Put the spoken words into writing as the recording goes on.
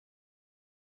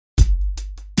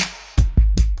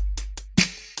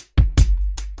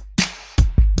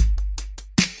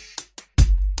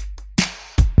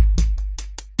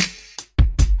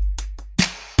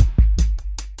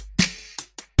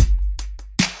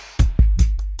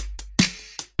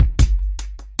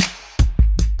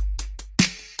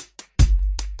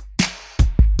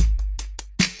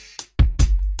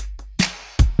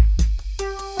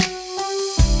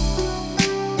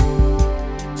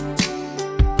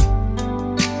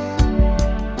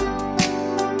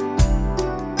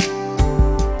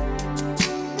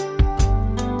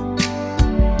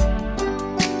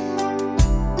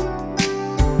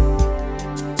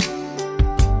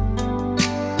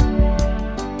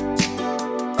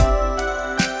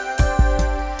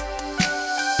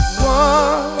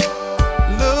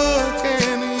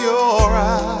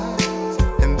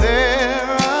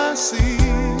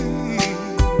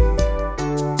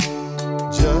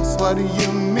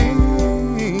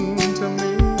mean to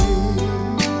me.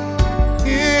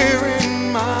 Here in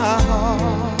my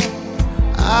heart,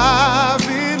 I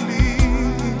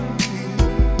believe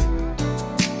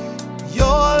your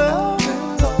love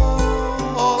is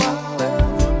all I'll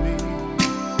ever need.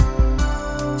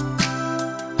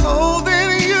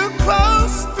 Holding you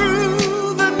close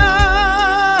through the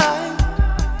night,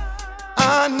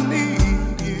 I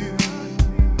need you.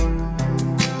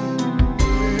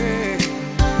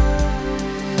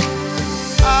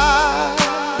 I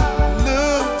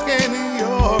look in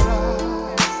your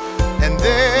eyes, and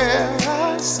there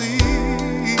I see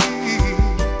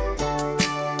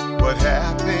what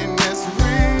happiness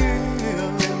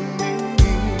really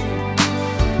means.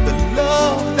 The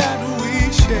love that we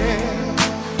share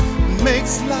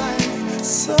makes life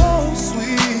so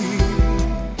sweet.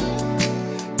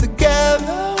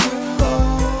 Together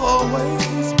we'll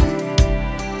always be.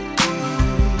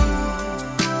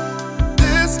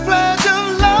 This pleasure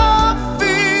of love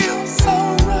feels so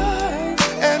right,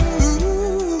 and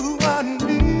ooh, I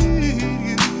need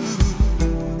you.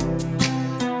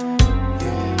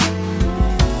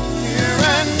 Here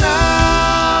and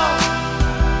now,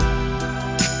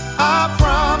 I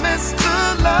promise to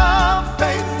love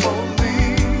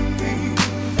faithfully.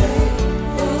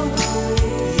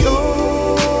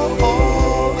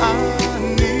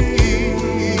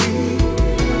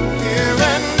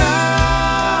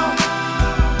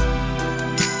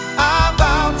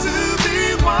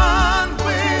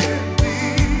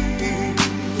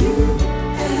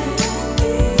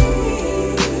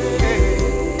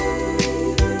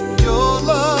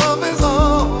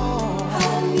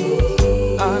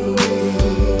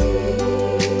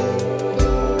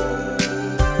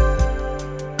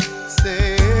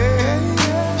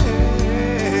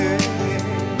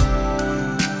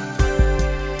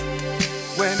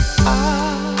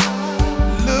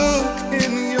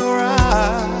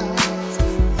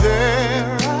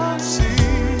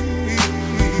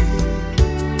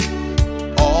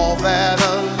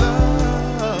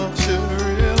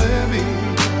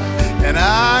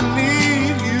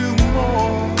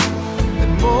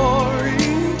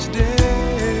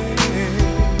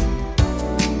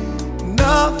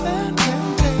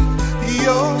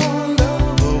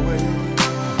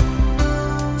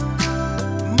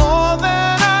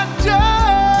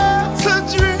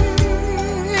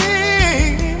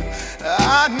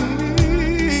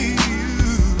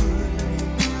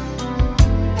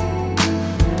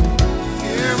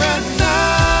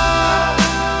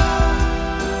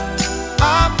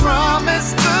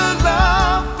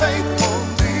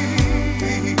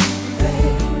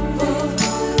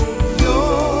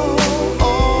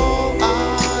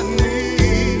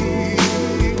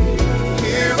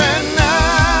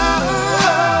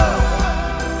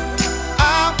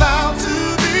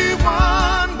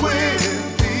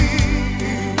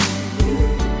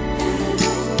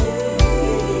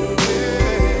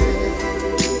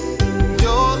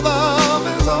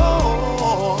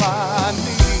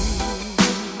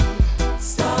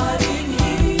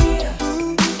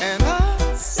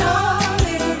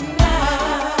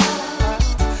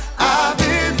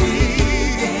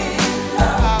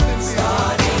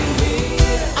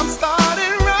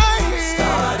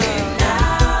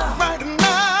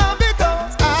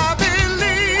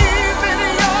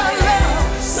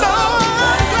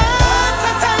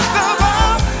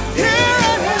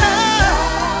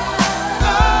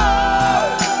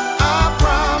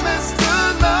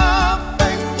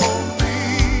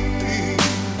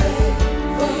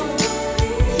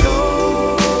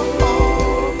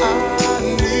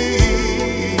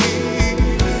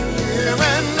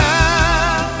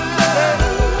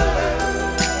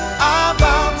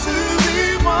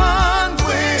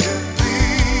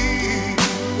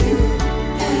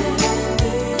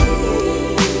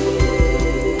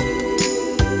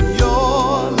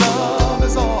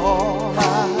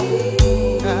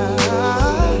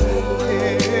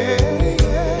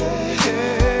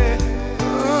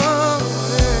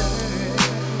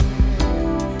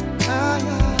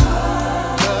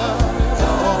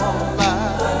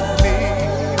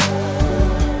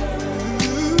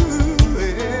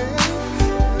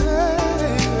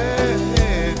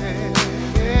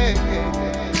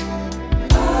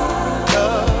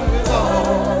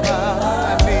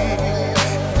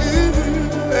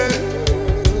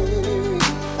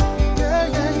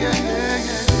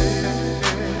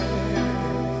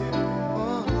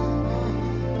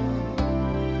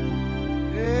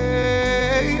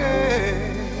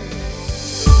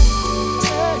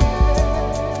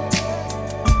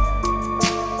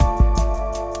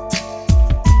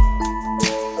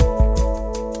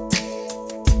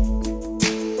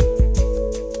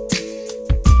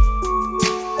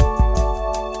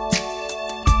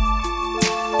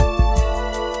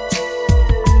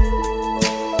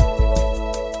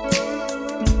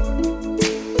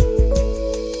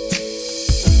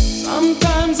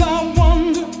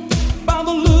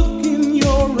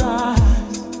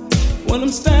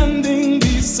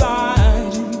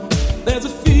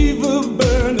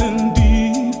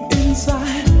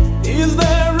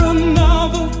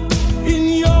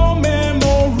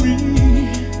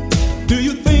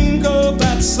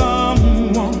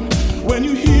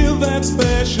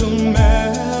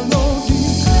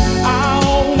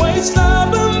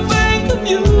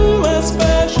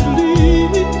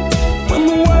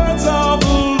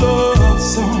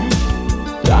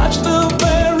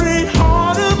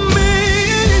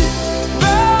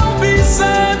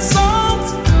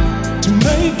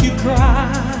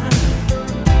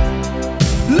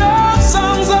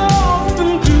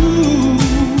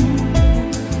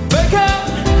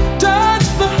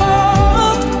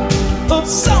 of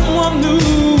someone new,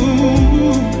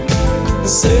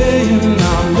 saying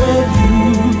I love you.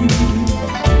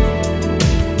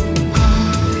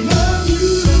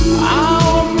 I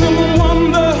often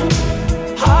wonder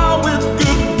how it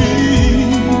could be,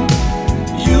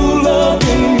 you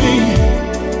loving me,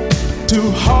 two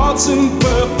hearts in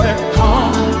perfect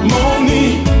harmony.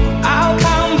 I'll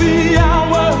count the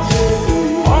hours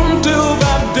until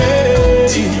that day,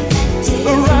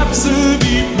 a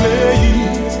rhapsody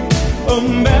plays, a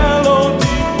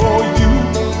melody for you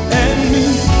and me,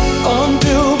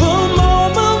 until the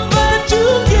moment that you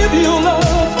give your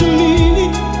love to me.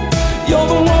 You're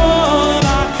the one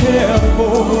I care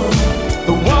for,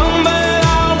 the one that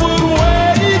I would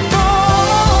wait for.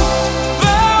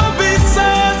 There'll be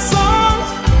sad songs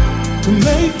to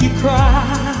make you cry,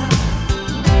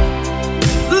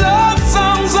 love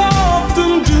songs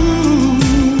often do.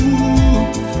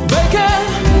 They can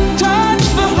touch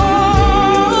the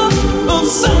heart of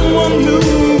someone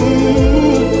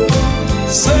new,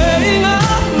 saying I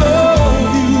love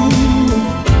you.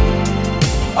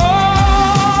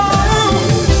 Oh,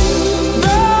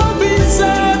 there'll be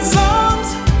sad songs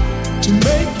to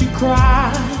make you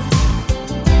cry,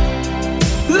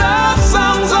 love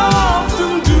songs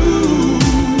often do.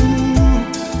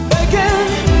 They can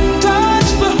touch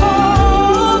the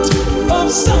heart of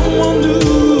someone new,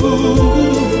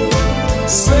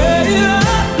 saying I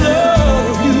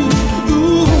love you.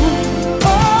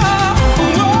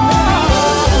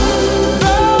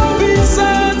 There'll be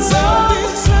sad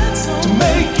songs to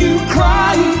make you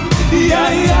cry.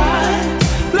 Yeah, yeah.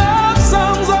 Love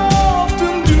songs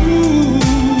often do.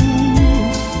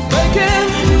 They can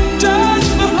touch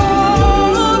the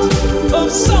heart of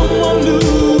someone new,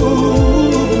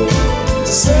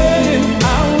 saying I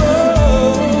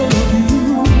love you.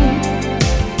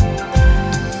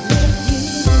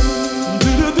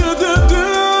 Do do do do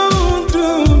do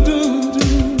do do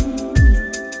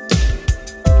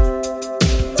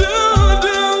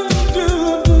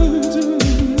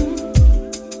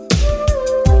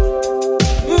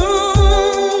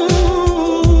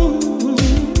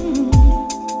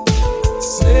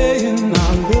saying I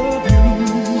love you.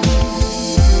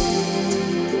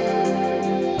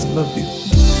 I love you.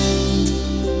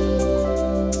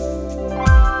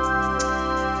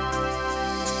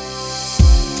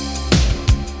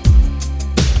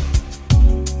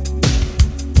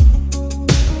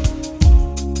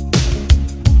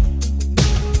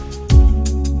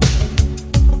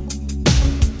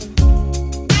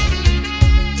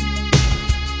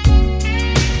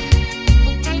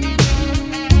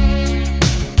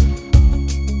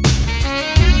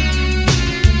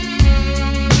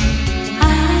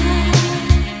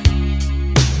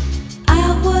 I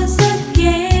was a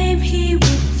game he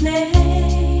would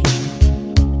play.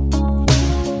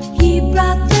 He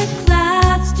brought the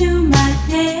clouds to my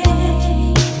day.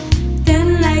 Then,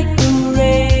 like a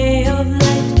ray of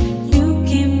light, you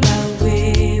came my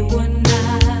way one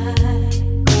night.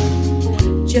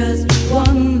 Just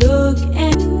one look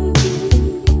and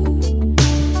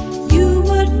you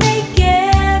would make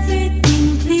everything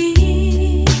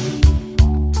clear.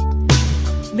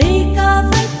 Make all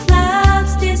the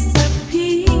clouds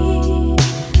disappear.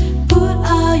 Put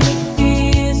all your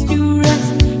fears to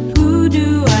rest. Who do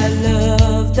I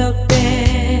love the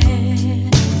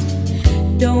best?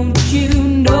 Don't you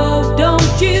know?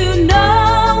 Don't you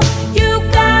know? You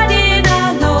got it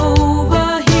all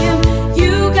over him.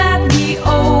 You got me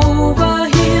over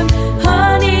him.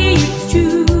 Honey, it's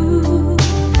true.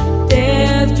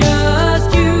 There's just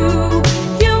you.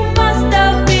 You must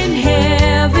have been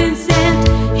heaven sent,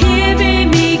 hearing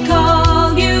me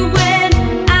call you when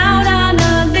out on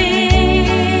a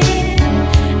limb.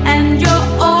 And you're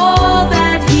all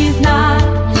that he's not.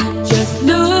 Just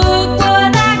look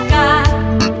what I got,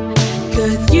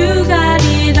 'cause you got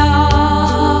it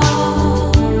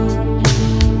all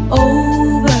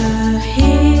over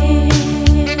him.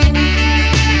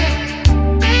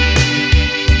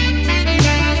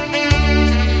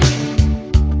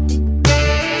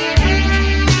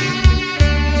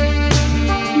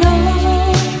 No,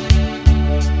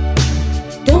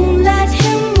 don't let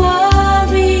him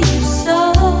worry you so.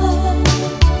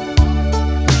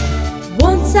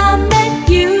 Once I met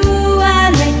you, I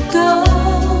let go.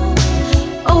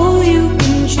 Oh, you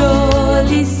can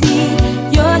surely see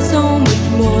you're so much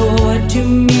more to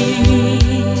me.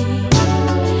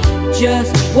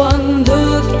 Just one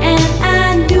look and I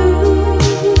knew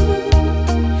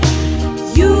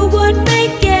you would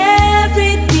make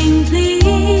everything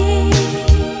clear.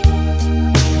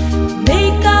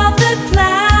 Make all the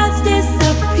clouds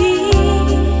disappear.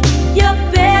 You're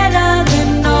better than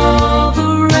all the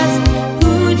rest.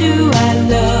 Who do I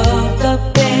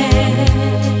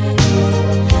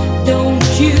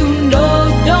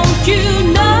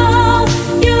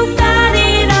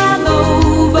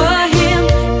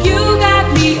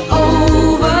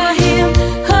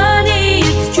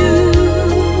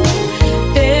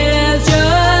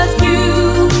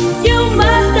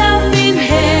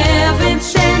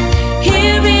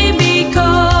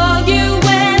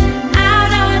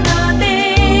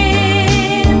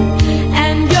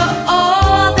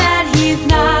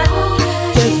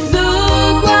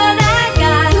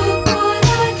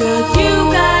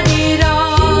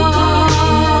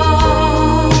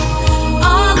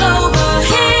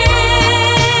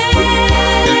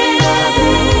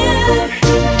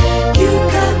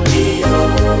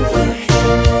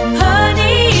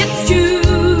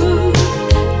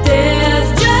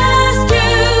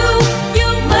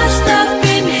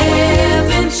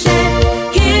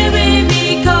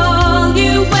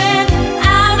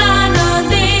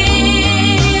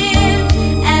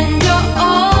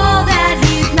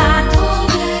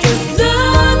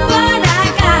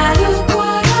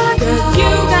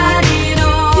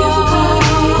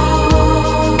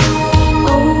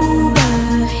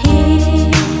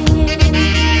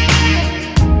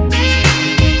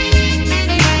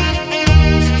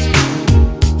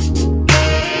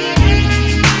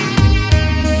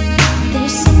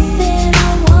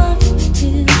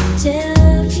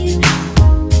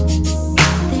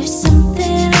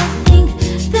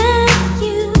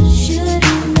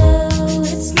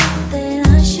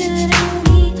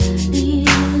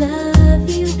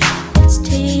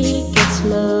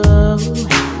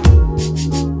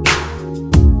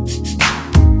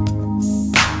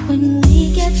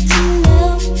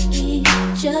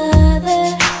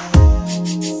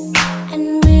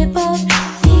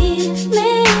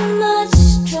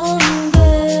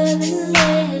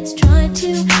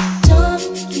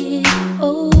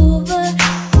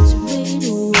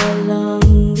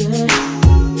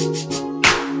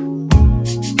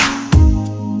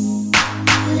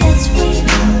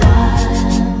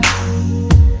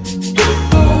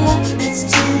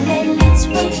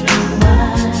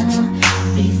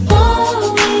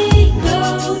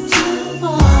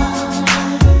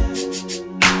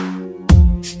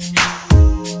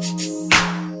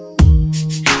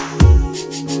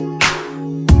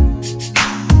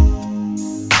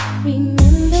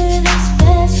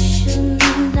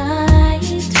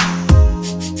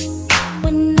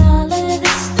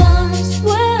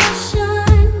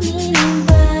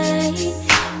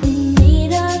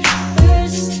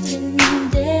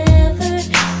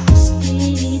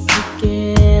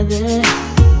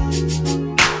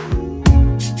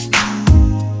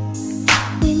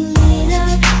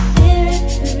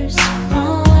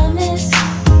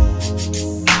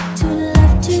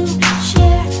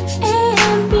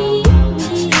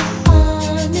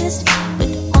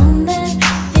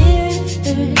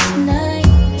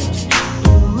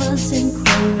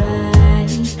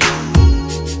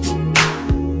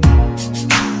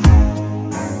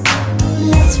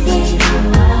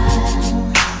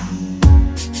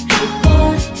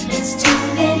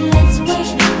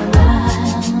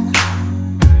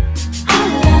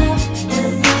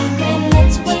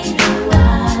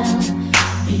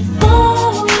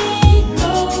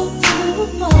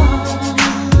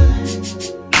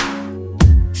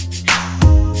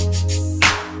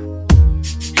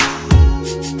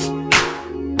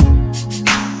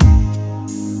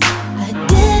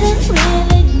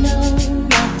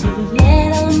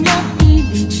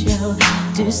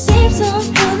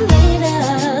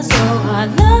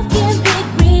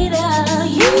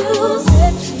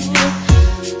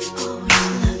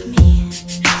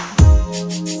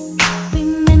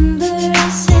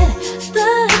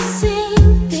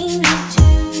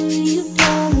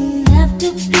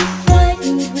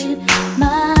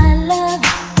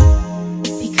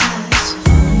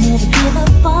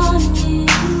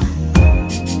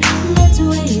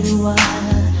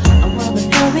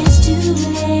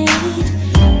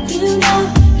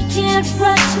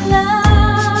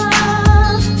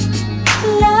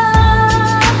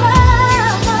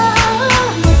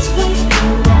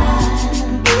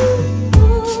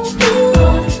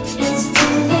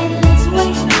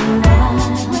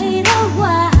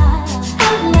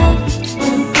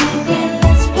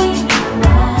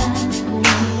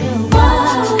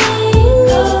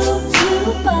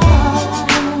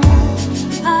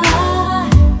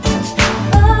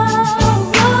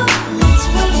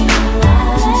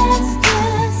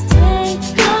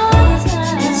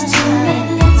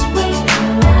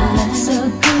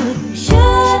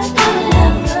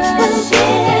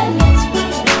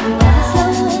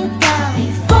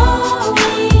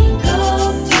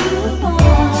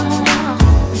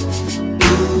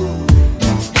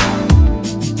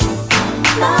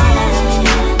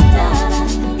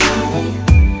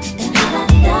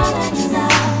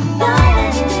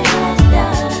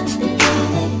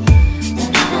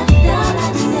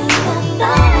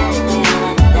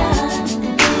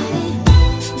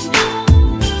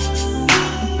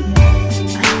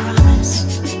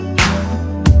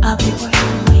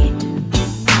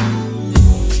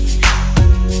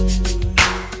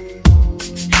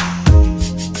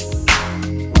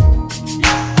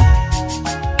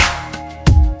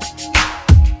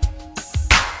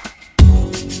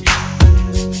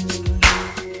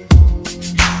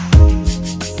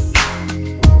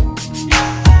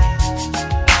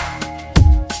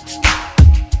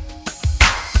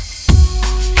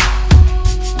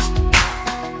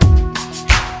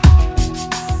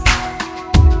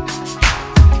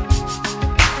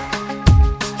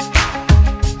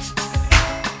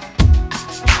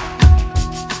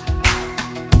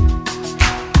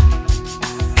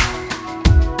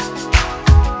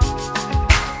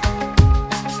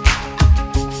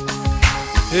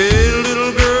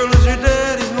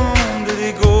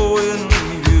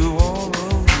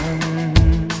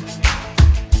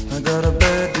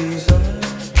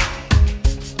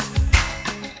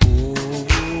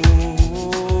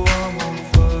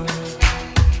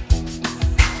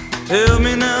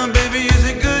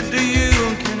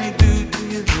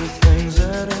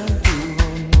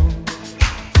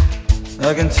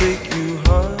I can take you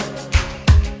high.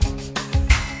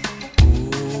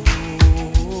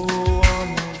 Oh, I'm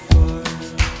on fire.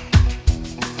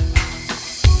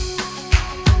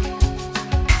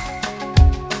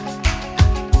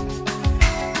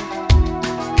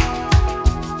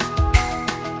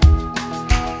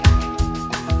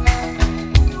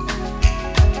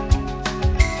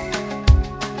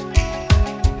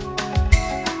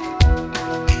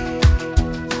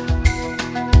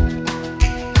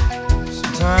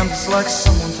 Sometimes it's like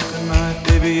someone took a knife,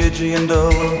 baby, edgy and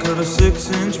dull, and cut a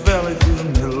 6-inch valley through the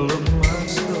middle of my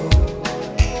skull.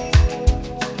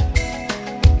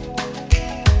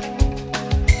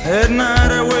 At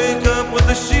night I wake up with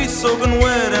the sheets soaking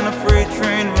wet and a freight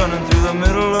train running through the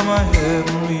middle of my head.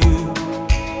 Only you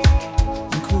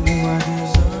can cool my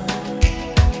desire.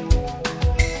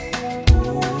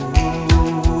 Oh,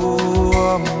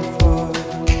 I'm on fire.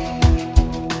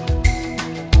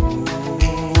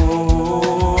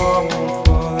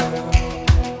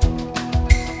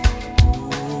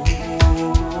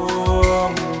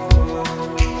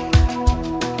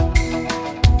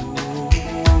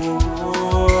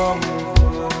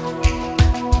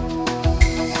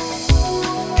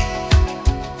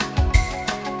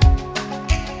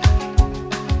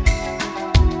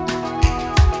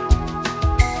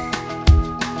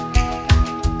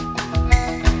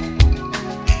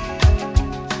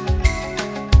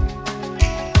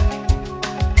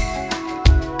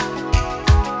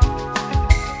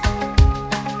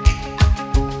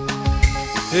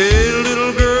 Hey,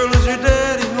 little girl, is your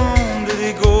daddy home? Did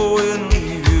he go away and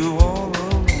leave you all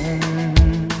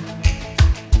alone?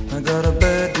 I got a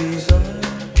bad desire.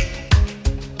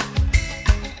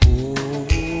 Oh,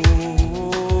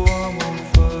 I'm on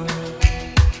fire.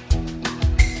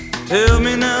 Tell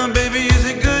me now, baby, is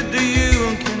he good to you?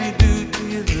 And can he do to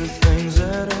you the things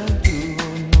that I do?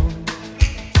 Oh,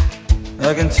 no,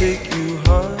 I can take you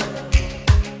high.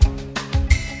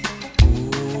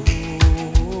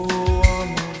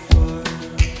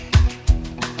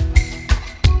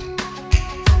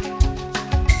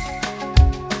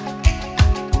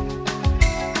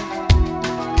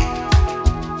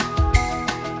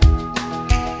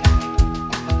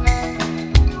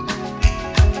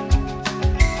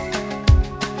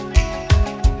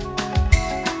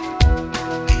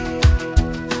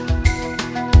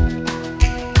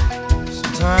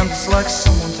 Sometimes it's like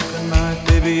someone took a knife,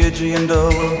 baby, edgy and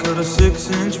dull, and cut a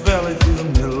 6-inch valley through the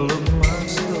middle of my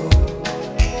skull.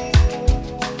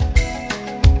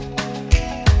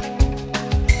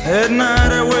 At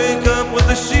night I wake up with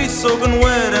the sheets soaking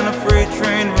wet and a freight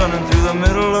train running through the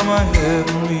middle of my head.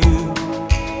 Only you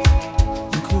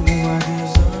can cool my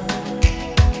desire.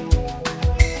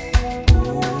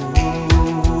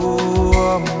 Oh,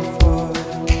 I'm on fire.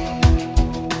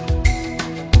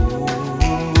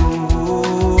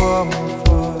 Oh, I'm on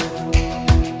fire.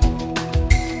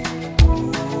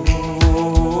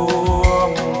 Oh,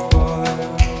 I'm on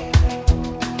fire.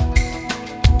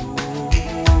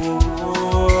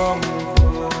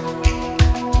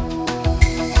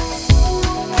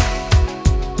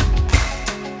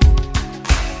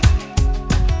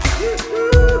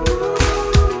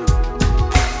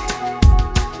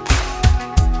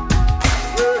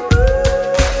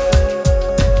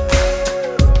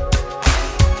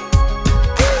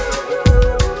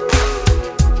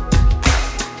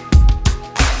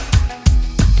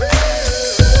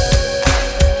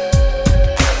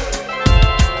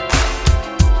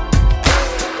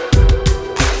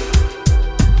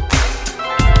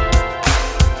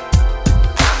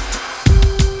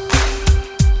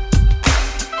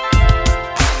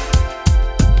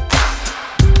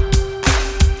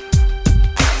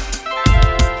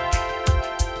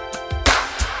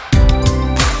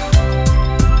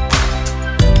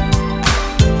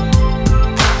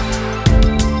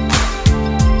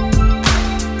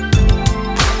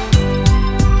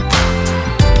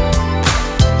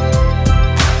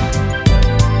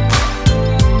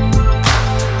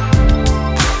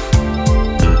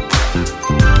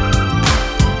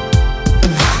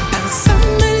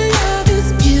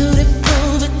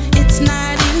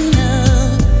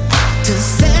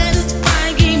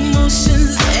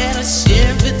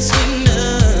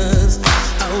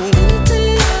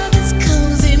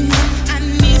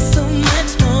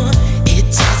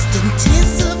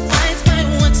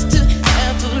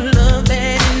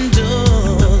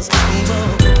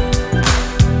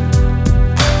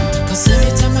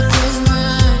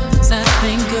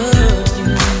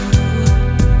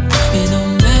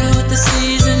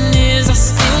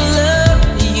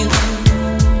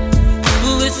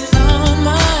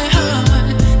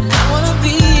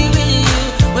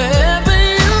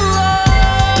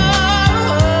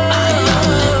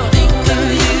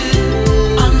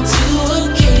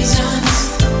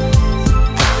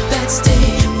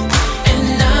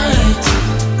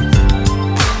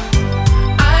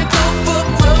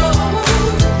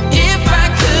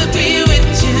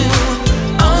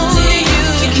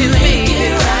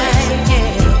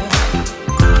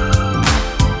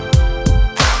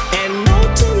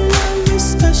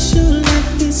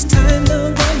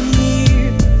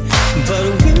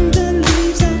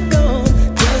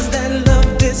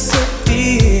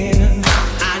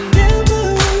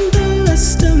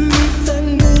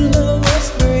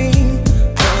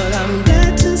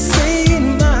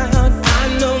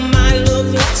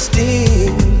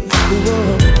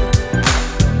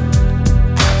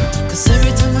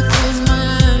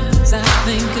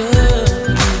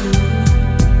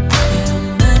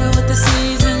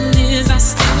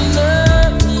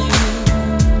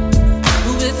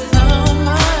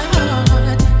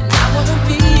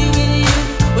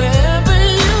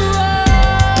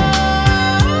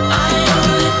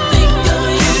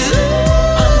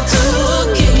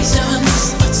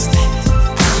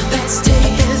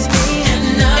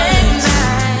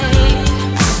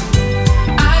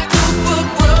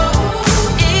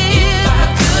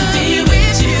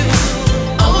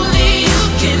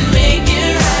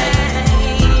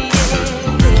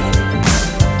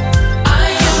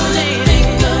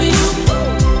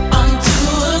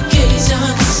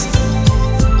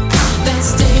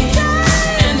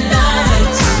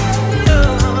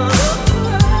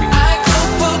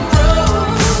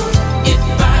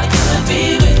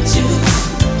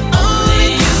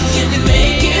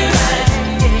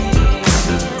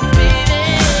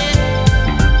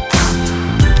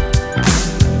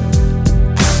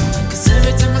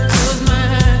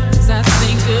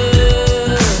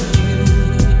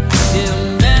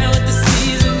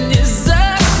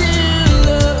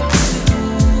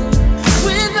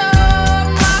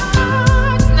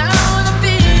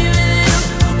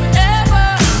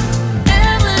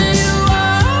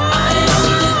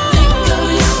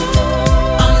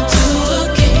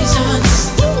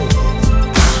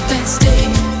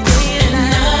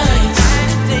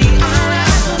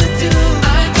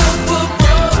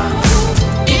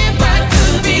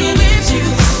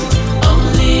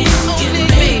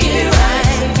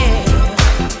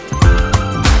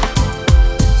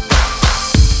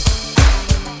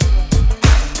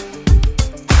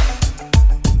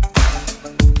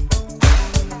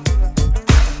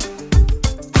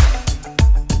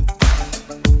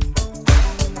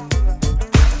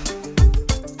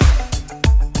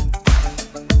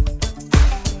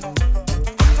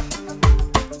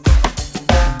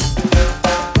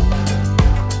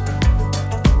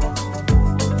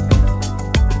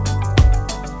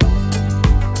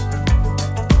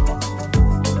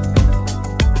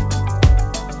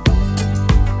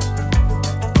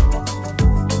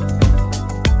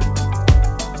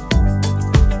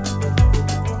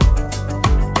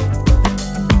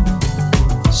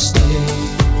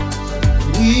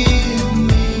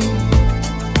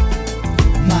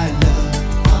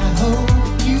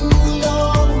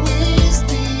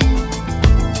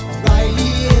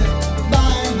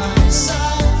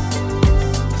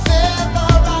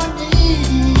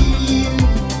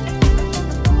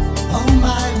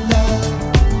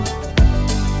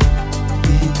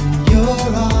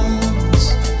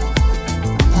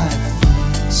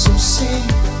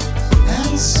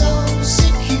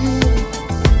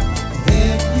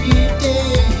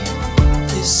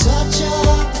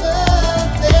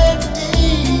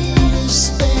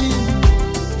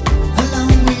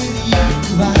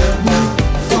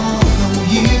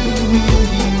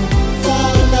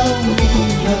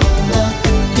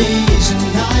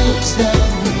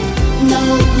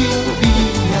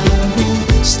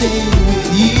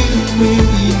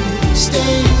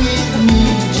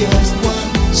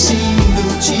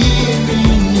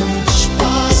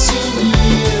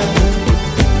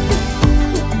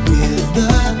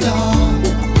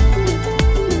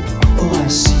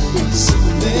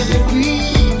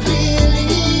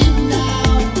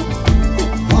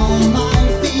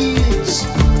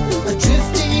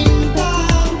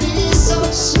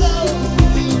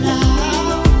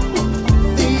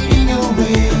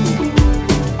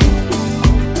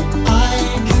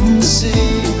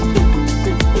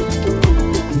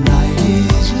 Night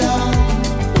is long.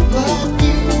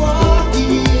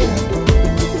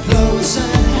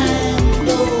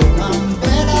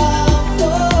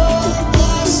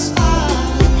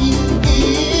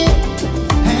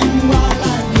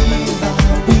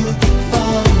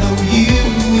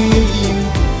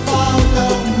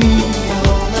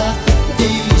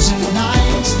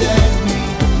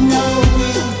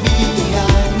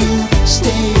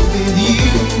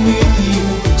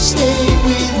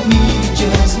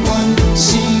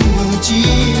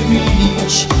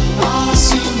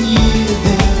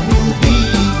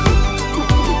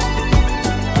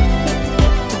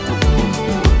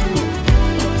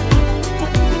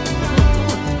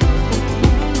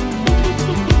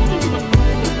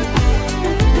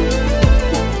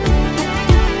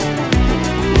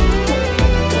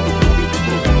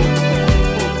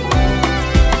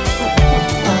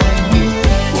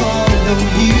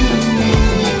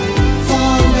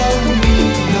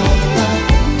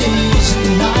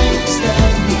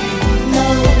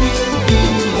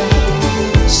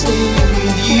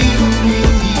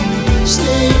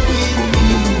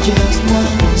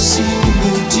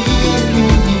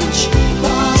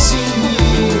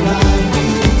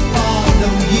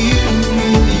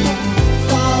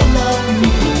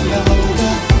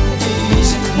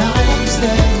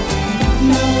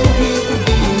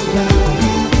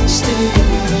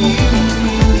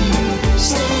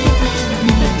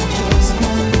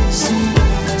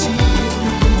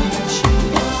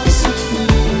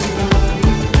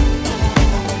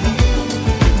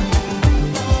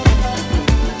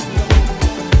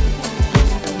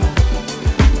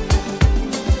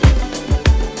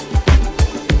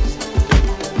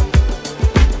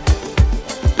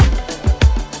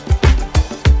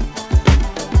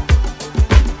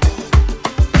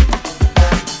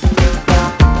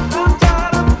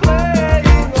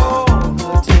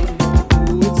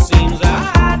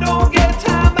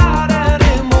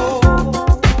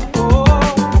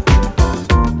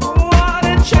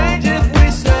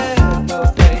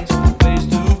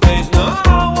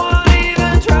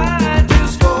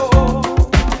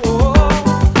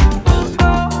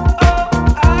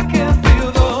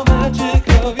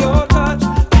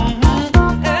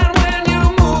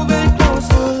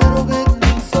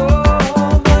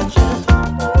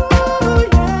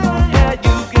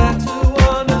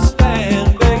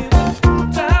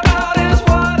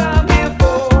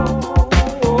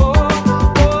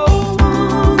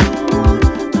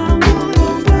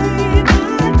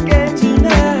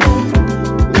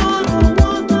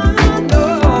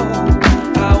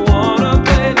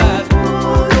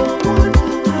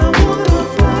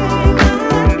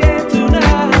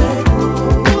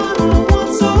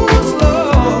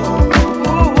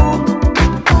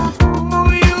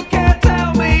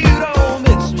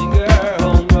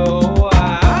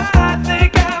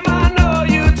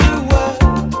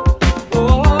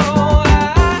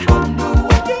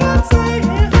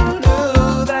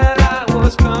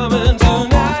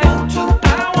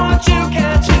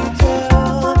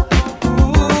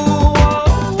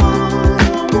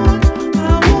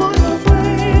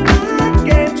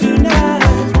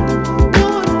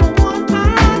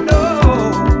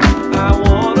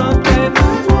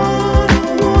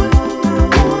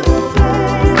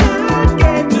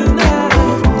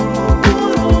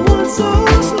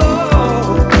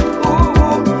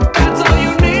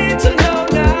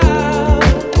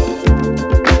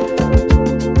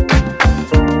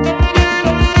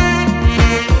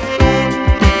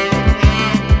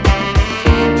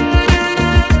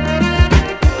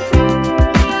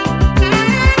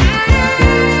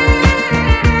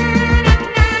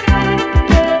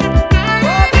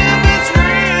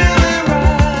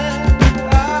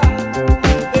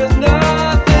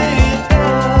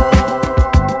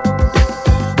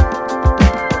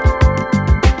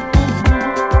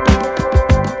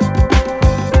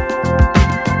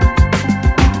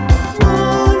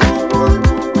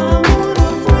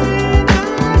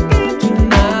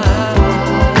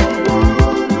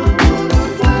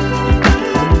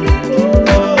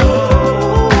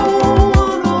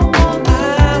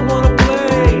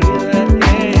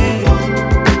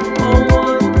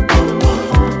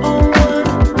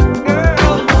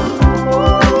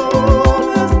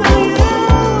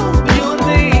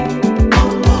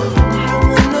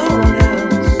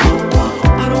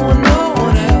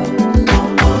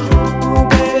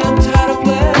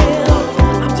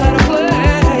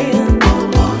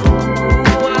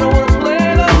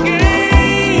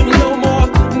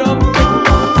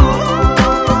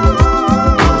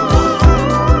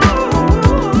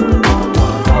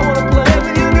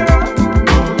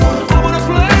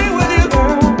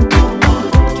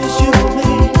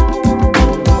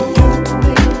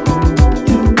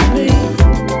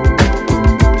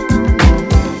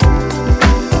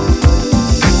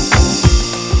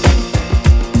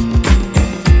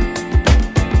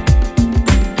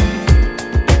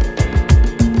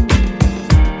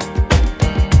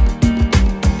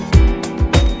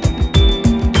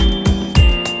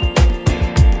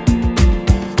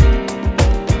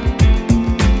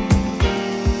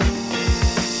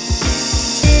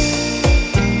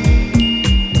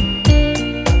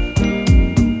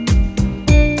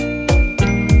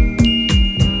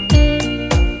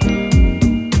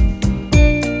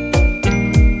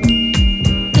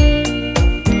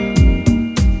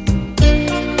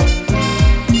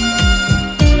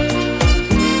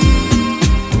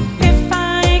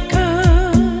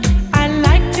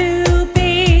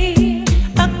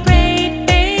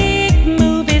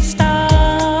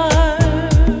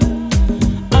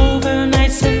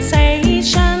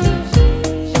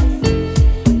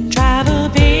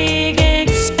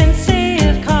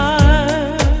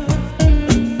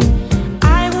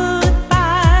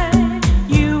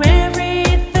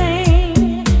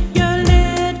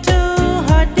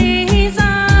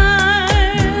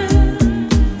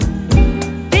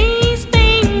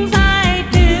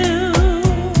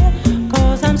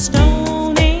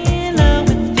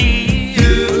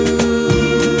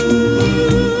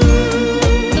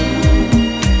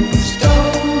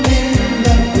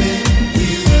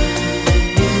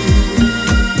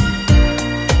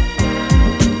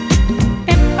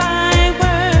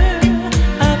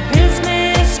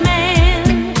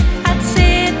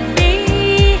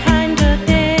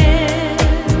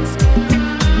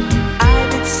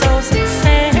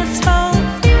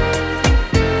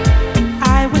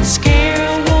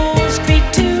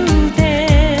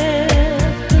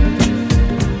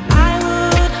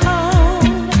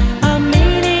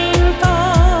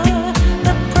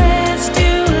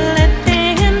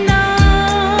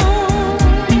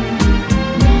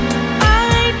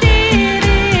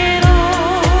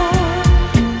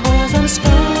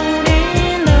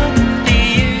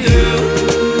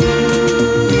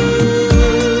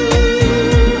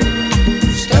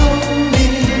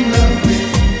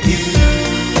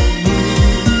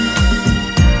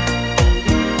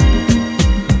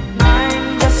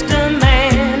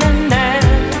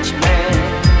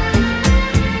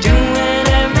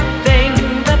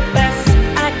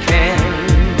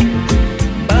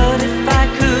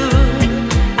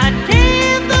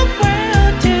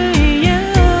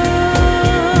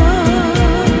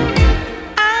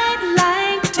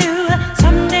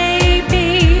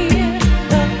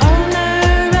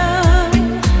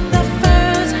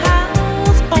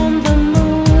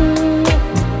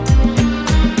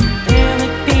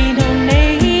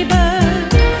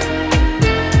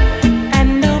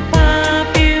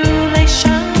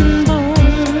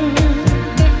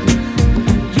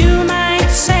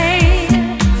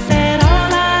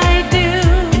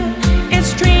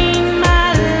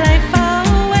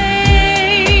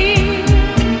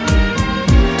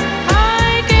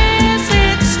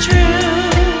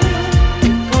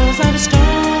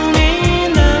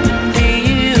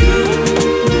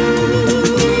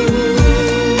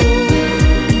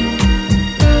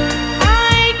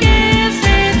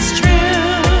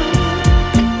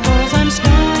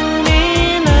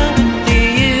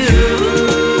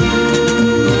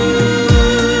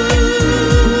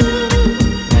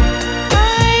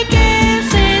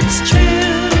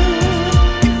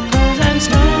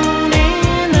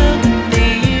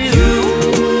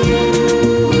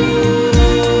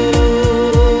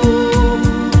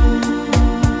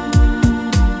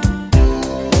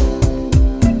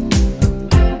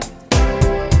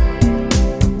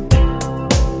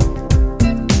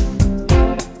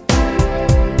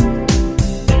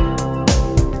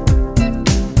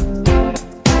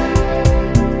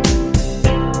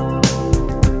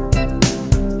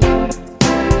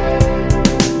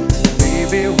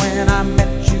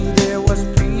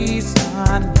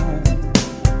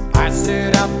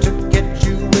 set out to get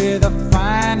you with a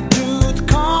fine tooth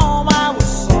comb. I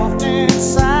was soft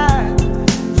inside.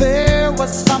 There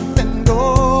was something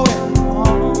going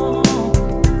on.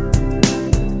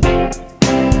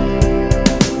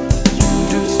 You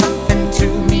do something to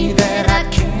me that I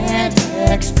can't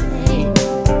explain.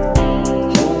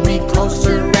 Hold me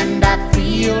closer and I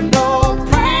feel no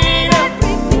pain.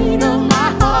 Every beat of my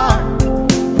heart,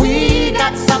 we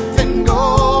got something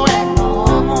going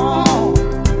on.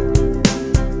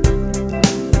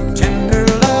 Tender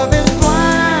love is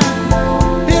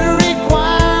blind. It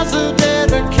requires a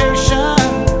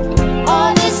dedication.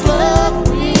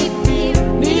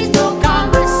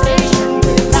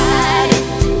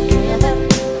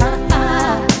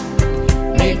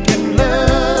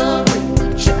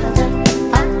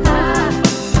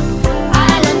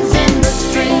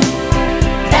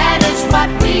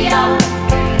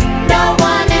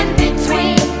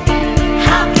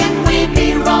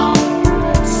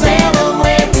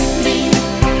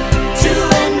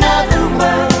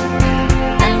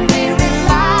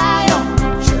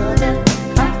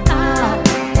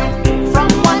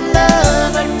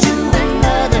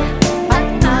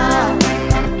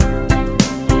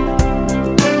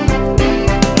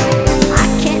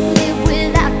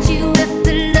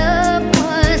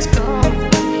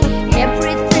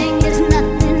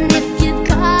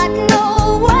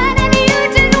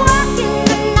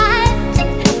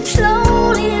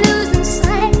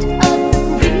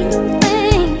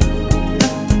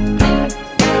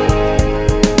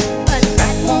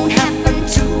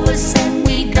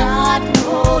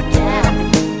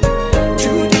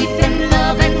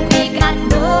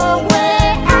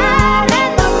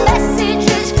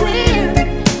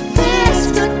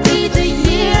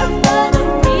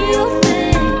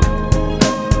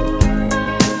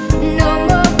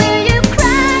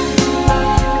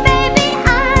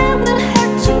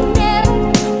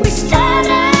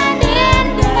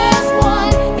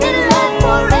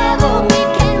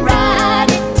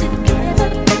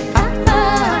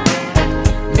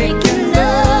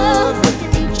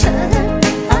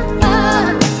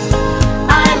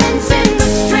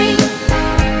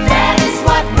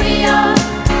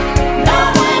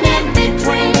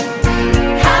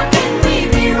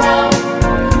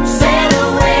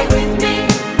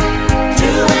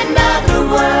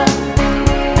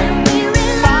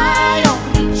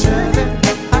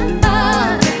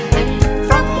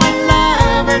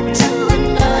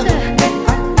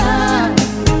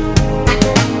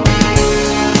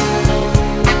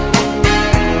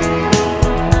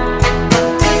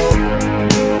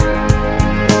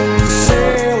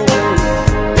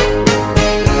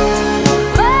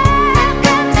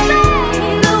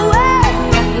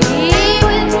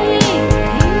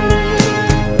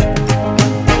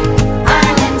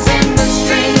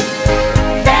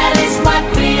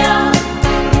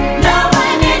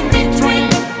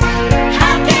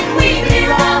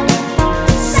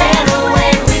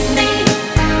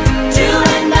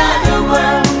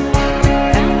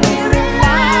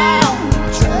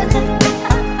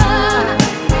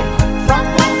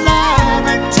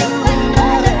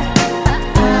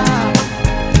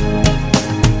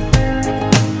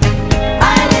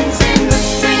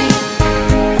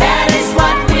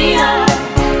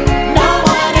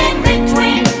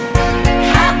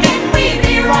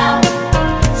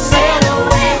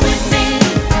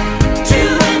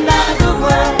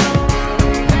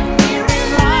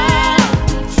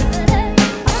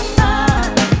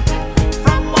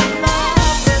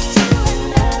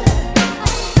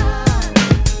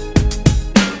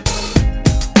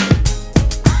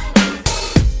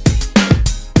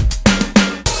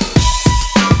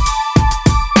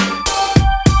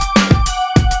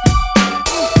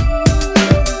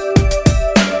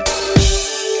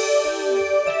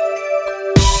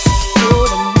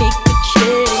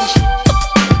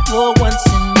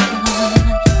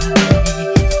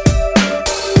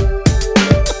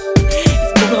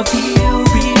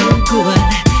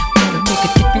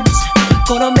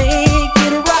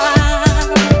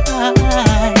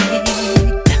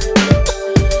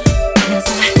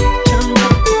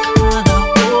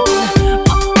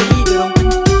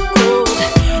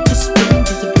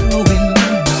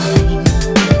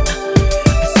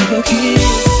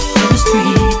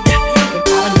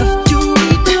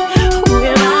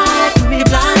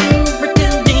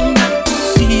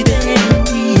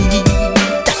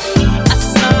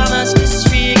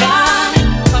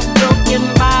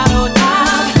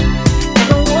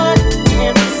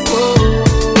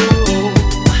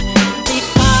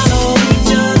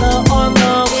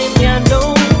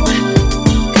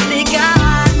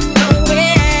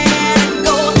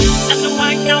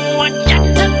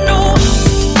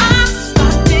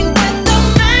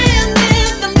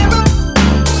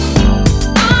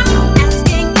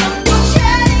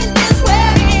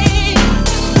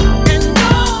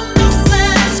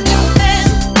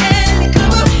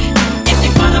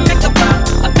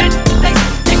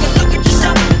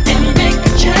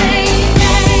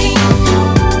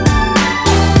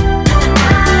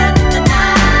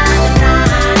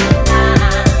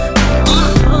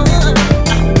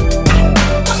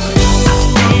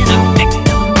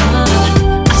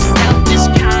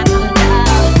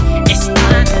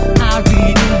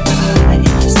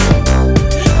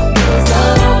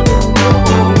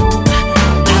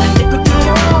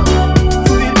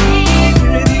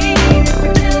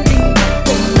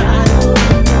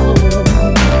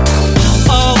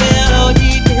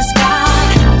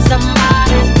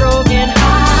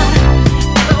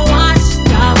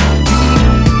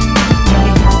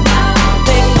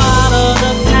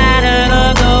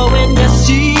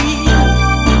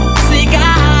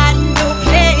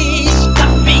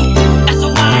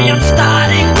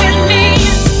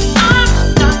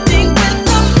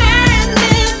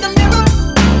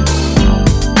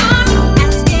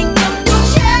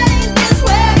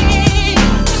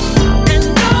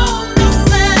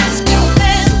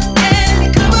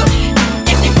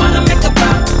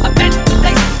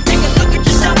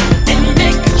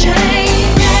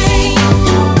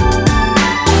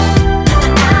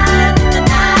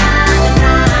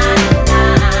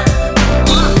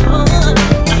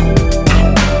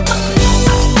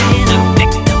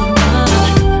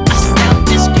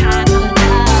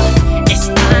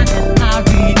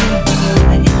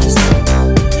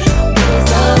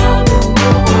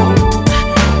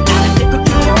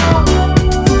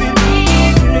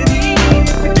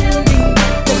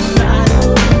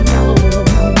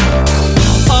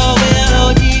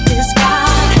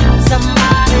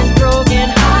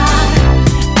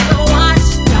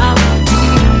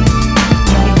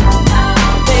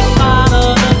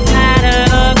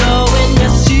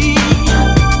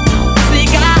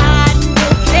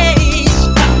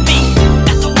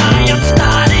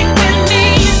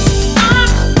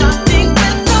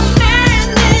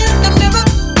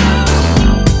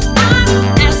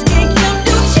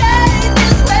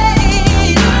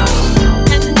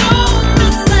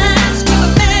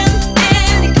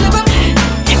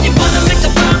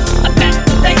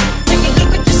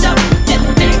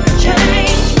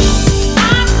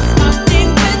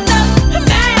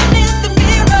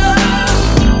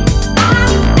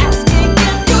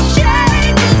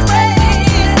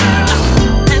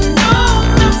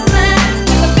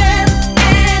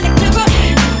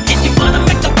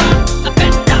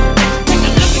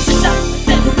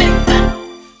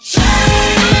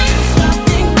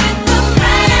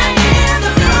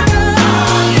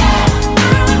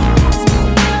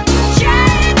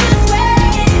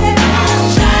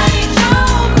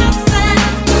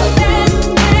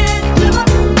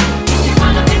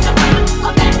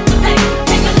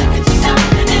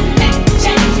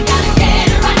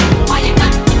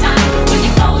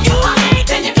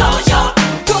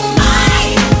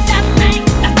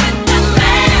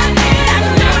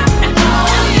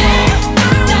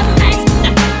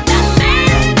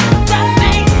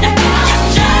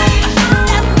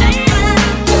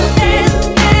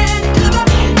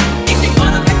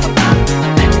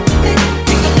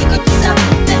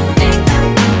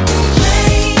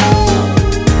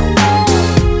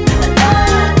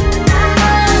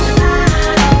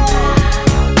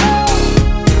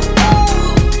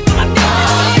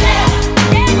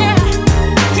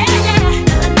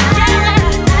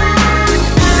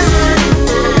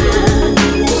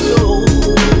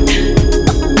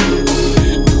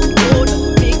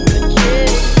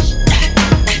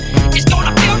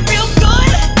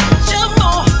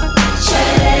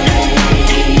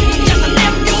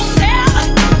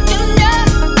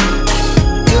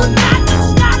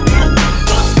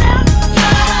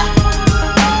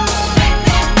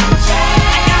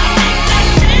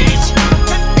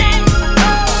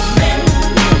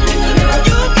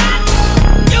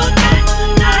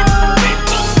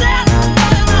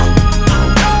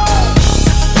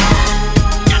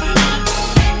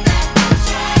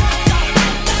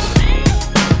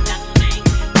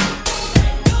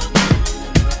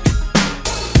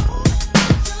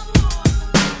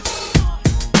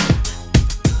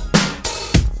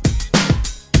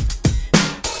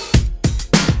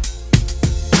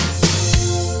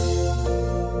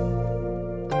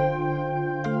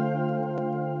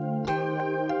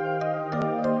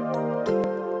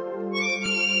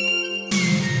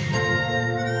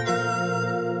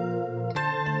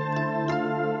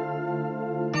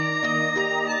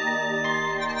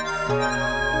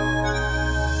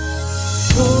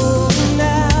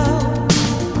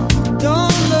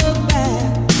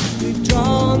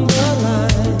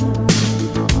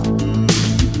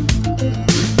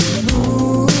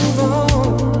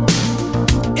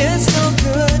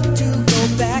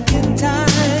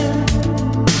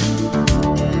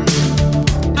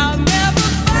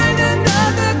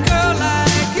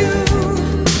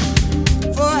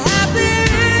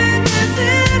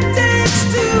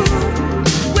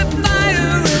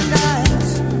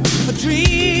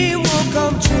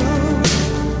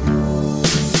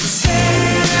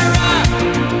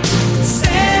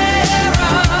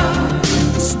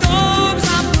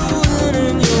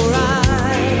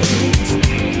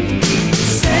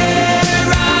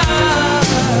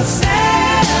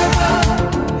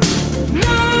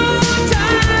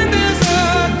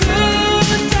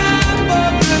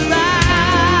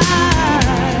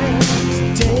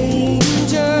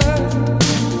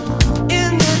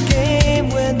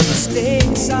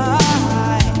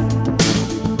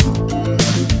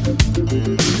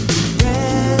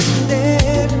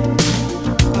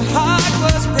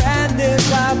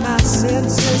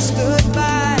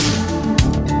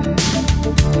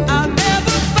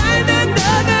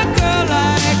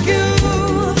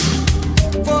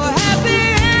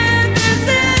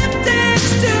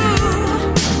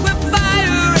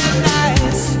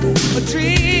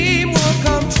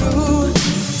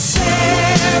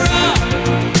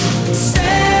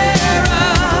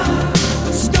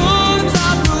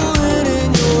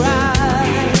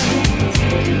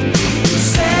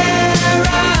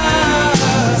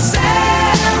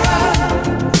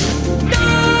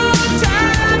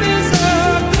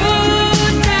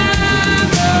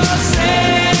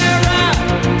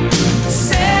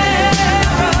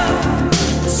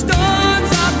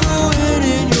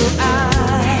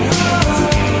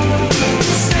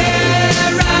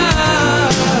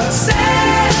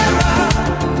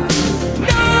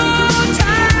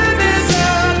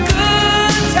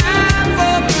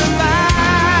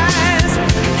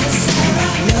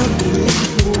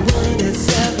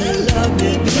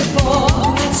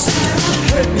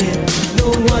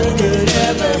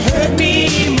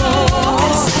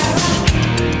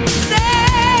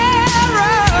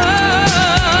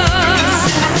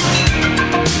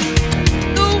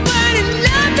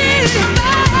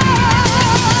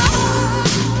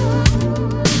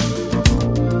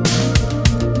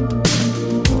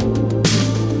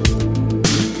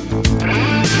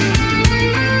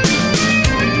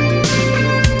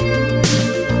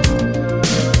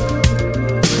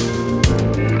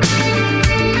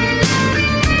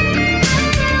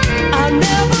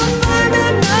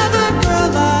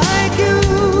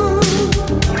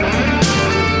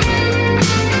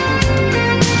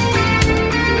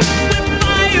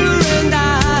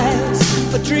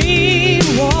 dream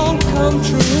won't come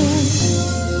true.